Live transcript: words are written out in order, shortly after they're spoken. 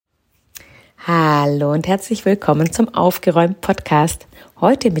Hallo und herzlich willkommen zum Aufgeräumt-Podcast.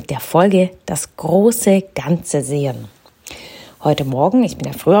 Heute mit der Folge Das große Ganze sehen. Heute Morgen, ich bin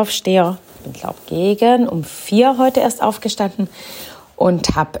ja Frühaufsteher, bin gegen um 4 heute erst aufgestanden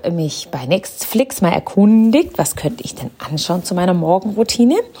und habe mich bei Netflix mal erkundigt, was könnte ich denn anschauen zu meiner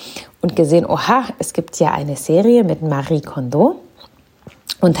Morgenroutine und gesehen, oha, es gibt ja eine Serie mit Marie Kondo.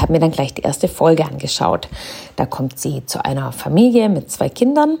 Und habe mir dann gleich die erste Folge angeschaut. Da kommt sie zu einer Familie mit 2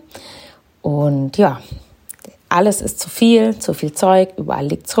 Kindern. Und ja, alles ist zu viel Zeug, überall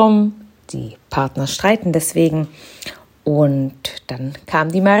liegt's rum. Die Partner streiten deswegen. Und dann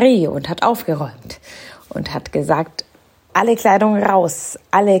kam die Marie und hat aufgeräumt und hat gesagt, alle Kleidung raus,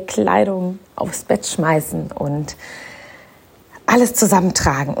 alle Kleidung aufs Bett schmeißen und alles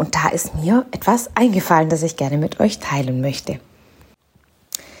zusammentragen. Und da ist mir etwas eingefallen, das ich gerne mit euch teilen möchte.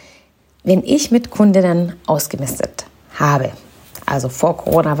 Wenn ich mit Kundinnen ausgemistet habe, also vor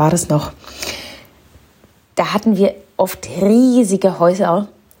Corona war das noch, da hatten wir oft riesige Häuser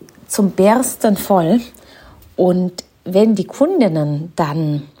zum Bersten voll. Und wenn die Kundinnen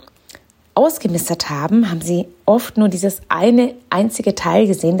dann ausgemistet haben, haben sie oft nur dieses eine einzige Teil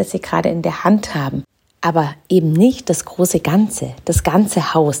gesehen, das sie gerade in der Hand haben. Aber eben nicht das große Ganze, das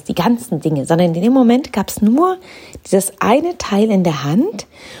ganze Haus, die ganzen Dinge, sondern in dem Moment gab es nur dieses eine Teil in der Hand.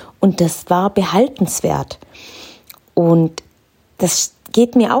 Und das war behaltenswert. Und das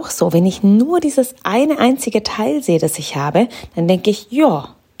geht mir auch so. Wenn ich nur dieses eine einzige Teil sehe, das ich habe, dann denke ich,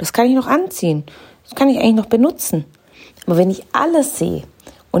 ja, das kann ich noch anziehen. Das kann ich eigentlich noch benutzen. Aber wenn ich alles sehe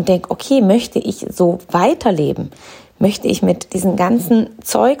und denke, okay, möchte ich so weiterleben? Möchte ich mit diesem ganzen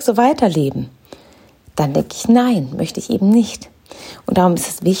Zeug so weiterleben? Dann denke ich, nein, möchte ich eben nicht. Und darum ist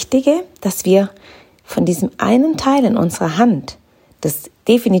es Wichtige, dass wir von diesem einen Teil in unserer Hand, das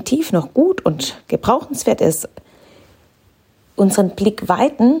definitiv noch gut und gebrauchenswert ist, unseren Blick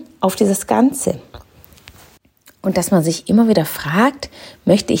weiten auf dieses Ganze. Und dass man sich immer wieder fragt,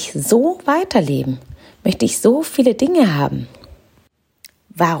 möchte ich so weiterleben? Möchte ich so viele Dinge haben?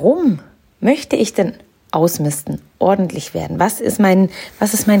 Warum möchte ich denn ausmisten, ordentlich werden? Was ist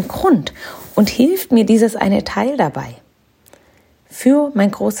mein Grund? Und hilft mir dieses eine Teil dabei für mein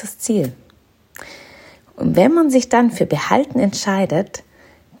großes Ziel? Und wenn man sich dann für Behalten entscheidet,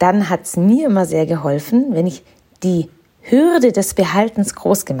 dann hat es mir immer sehr geholfen, wenn ich die Hürde des Behaltens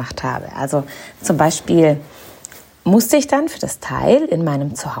groß gemacht habe. Also zum Beispiel musste ich dann für das Teil in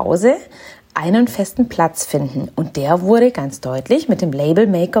meinem Zuhause einen festen Platz finden. Und der wurde ganz deutlich mit dem Label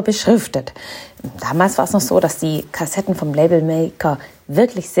Maker beschriftet. Damals war es noch so, dass die Kassetten vom Label Maker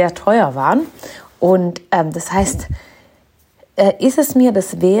wirklich sehr teuer waren. Und das heißt, ist es mir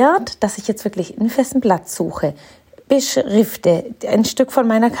das wert, dass ich jetzt wirklich einen festen Platz suche, beschrifte, ein Stück von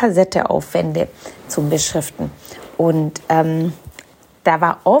meiner Kassette aufwende zum Beschriften. Und da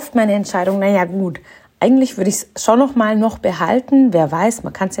war oft meine Entscheidung, naja gut, eigentlich würde ich es schon noch behalten, wer weiß,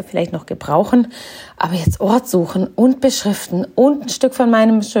 man kann es ja vielleicht noch gebrauchen, aber jetzt Ort suchen und beschriften und ein Stück von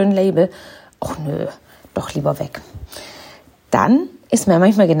meinem schönen Label, ach nö, doch lieber weg. Dann ist man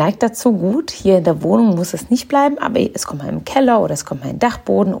manchmal geneigt dazu, gut, hier in der Wohnung muss es nicht bleiben, aber es kommt mal im Keller oder es kommt mal in den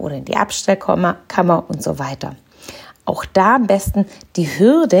Dachboden oder in die Abstellkammer und so weiter. Auch da am besten die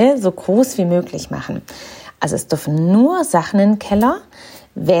Hürde so groß wie möglich machen. Also es dürfen nur Sachen in den Keller,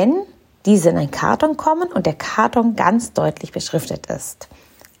 wenn diese in einen Karton kommen und der Karton ganz deutlich beschriftet ist.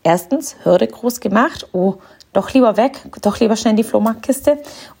 Erstens, Hürde groß gemacht, oh, doch lieber weg, doch lieber schnell in die Flohmarktkiste.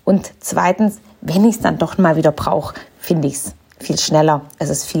 Und zweitens, wenn ich es dann doch mal wieder brauche, finde ich es viel schneller. Es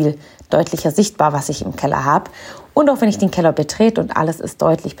ist viel deutlicher sichtbar, was ich im Keller habe. Und auch wenn ich den Keller betrete und alles ist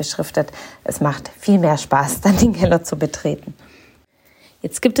deutlich beschriftet, es macht viel mehr Spaß, dann den Keller zu betreten.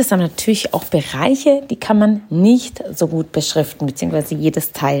 Jetzt gibt es dann natürlich auch Bereiche, die kann man nicht so gut beschriften, beziehungsweise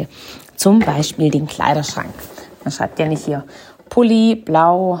jedes Teil. Zum Beispiel den Kleiderschrank. Man schreibt ja nicht hier Pulli,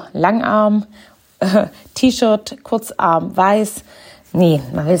 blau, Langarm, T-Shirt, Kurzarm, weiß. Nee,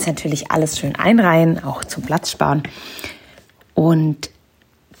 man will es natürlich alles schön einreihen, auch zum Platz sparen. Und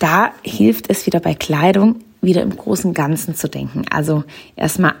da hilft es wieder bei Kleidung, wieder im großen Ganzen zu denken. Also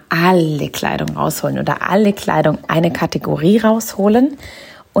erstmal alle Kleidung rausholen oder alle Kleidung eine Kategorie rausholen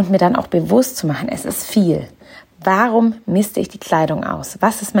und mir dann auch bewusst zu machen, es ist viel. Warum misste ich die Kleidung aus?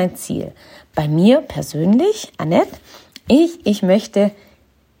 Was ist mein Ziel? Bei mir persönlich, Annette, ich möchte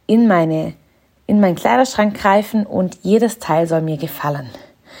in meinen Kleiderschrank greifen und jedes Teil soll mir gefallen.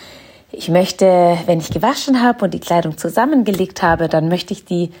 Ich möchte, wenn ich gewaschen habe und die Kleidung zusammengelegt habe, dann möchte ich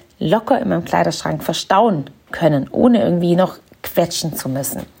die locker in meinem Kleiderschrank verstauen können, ohne irgendwie noch quetschen zu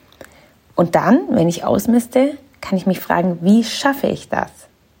müssen. Und dann, wenn ich ausmiste, kann ich mich fragen, wie schaffe ich das?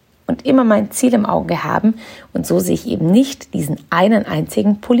 Und immer mein Ziel im Auge haben und so sehe ich eben nicht diesen einen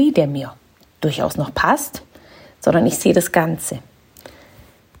einzigen Pulli, der mir durchaus noch passt, sondern ich sehe das Ganze.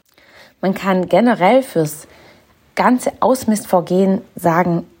 Man kann generell fürs ganze Ausmistvorgehen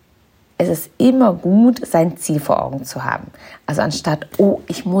sagen, es ist immer gut, sein Ziel vor Augen zu haben. Also anstatt, oh,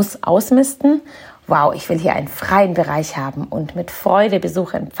 ich muss ausmisten, wow, ich will hier einen freien Bereich haben und mit Freude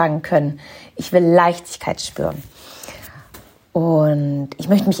Besuch empfangen können. Ich will Leichtigkeit spüren. Und ich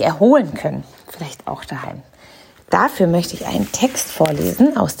möchte mich erholen können, vielleicht auch daheim. Dafür möchte ich einen Text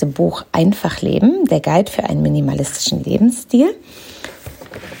vorlesen aus dem Buch Einfach leben, der Guide für einen minimalistischen Lebensstil.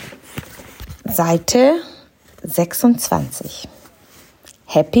 Seite 26.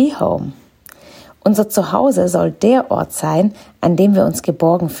 Happy Home. Unser Zuhause soll der Ort sein, an dem wir uns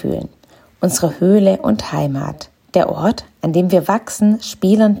geborgen fühlen. Unsere Höhle und Heimat. Der Ort, an dem wir wachsen,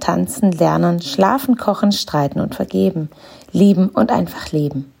 spielen, tanzen, lernen, schlafen, kochen, streiten und vergeben, lieben und einfach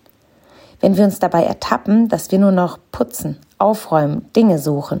leben. Wenn wir uns dabei ertappen, dass wir nur noch putzen, aufräumen, Dinge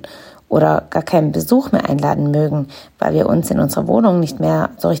suchen oder gar keinen Besuch mehr einladen mögen, weil wir uns in unserer Wohnung nicht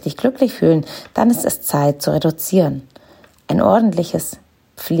mehr so richtig glücklich fühlen, dann ist es Zeit zu reduzieren. Ein ordentliches,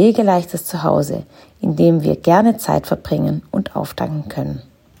 pflegeleichtes Zuhause, in dem wir gerne Zeit verbringen und auftanken können.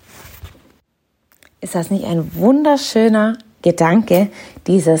 Ist das nicht ein wunderschöner Gedanke,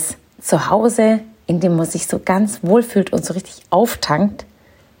 dieses Zuhause, in dem man sich so ganz wohlfühlt und so richtig auftankt,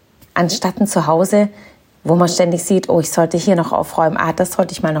 anstatt ein Zuhause, wo man ständig sieht, oh, ich sollte hier noch aufräumen, das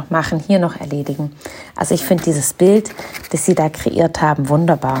sollte ich mal noch machen, hier noch erledigen. Also ich finde dieses Bild, das Sie da kreiert haben,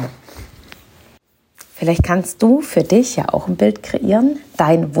 wunderbar. Vielleicht kannst du für dich ja auch ein Bild kreieren,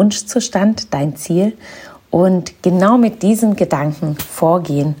 dein Wunschzustand, dein Ziel und genau mit diesem Gedanken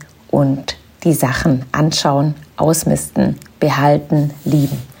vorgehen und die Sachen anschauen, ausmisten, behalten,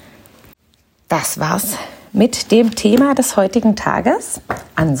 lieben. Das war's mit dem Thema des heutigen Tages.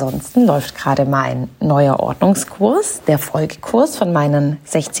 Ansonsten läuft gerade mein neuer Ordnungskurs, der Folgekurs von meinen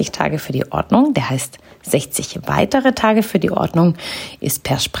 60 Tage für die Ordnung. Der heißt 60 weitere Tage für die Ordnung, ist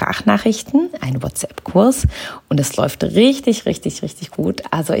per Sprachnachrichten ein WhatsApp-Kurs und es läuft richtig, richtig, richtig gut.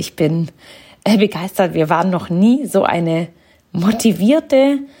 Also ich bin begeistert. Wir waren noch nie so eine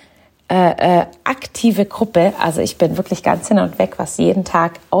motivierte, aktive Gruppe. Also ich bin wirklich ganz hin und weg, was jeden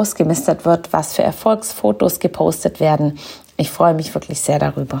Tag ausgemistet wird, was für Erfolgsfotos gepostet werden. Ich freue mich wirklich sehr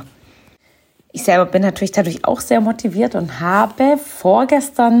darüber. Ich selber bin natürlich dadurch auch sehr motiviert und habe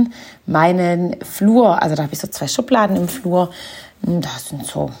vorgestern meinen Flur, also da habe ich so 2 Schubladen im Flur, da sind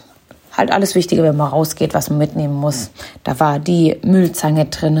so halt alles Wichtige, wenn man rausgeht, was man mitnehmen muss. Da war die Müllzange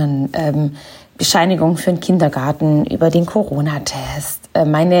drinnen, Bescheinigung für den Kindergarten, über den Corona-Test,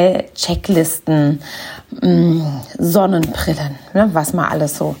 meine Checklisten, Sonnenbrillen, was man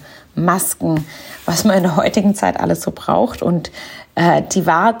alles so, Masken, was man in der heutigen Zeit alles so braucht. Und die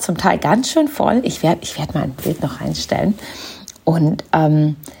war zum Teil ganz schön voll. Ich werd mal ein Bild noch reinstellen. Und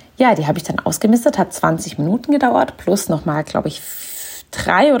die habe ich dann ausgemistet, hat 20 Minuten gedauert, plus nochmal, glaube ich,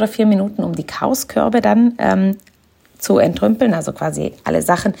 3 oder 4 Minuten, um die Chaoskörbe dann zu entrümpeln, also quasi alle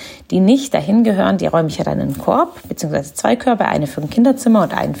Sachen, die nicht dahin gehören, die räume ich ja dann in einen Korb, beziehungsweise 2 Körbe, eine für ein Kinderzimmer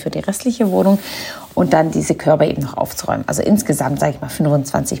und einen für die restliche Wohnung und dann diese Körbe eben noch aufzuräumen. Also insgesamt, sage ich mal,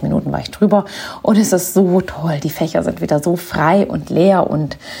 25 Minuten war ich drüber und es ist so toll. Die Fächer sind wieder so frei und leer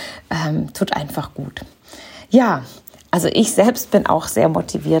und tut einfach gut. Ja, also ich selbst bin auch sehr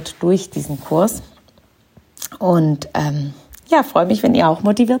motiviert durch diesen Kurs und freue mich, wenn ihr auch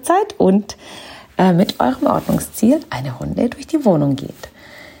motiviert seid und mit eurem Ordnungsziel eine Runde durch die Wohnung geht.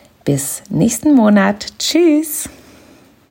 Bis nächsten Monat. Tschüss!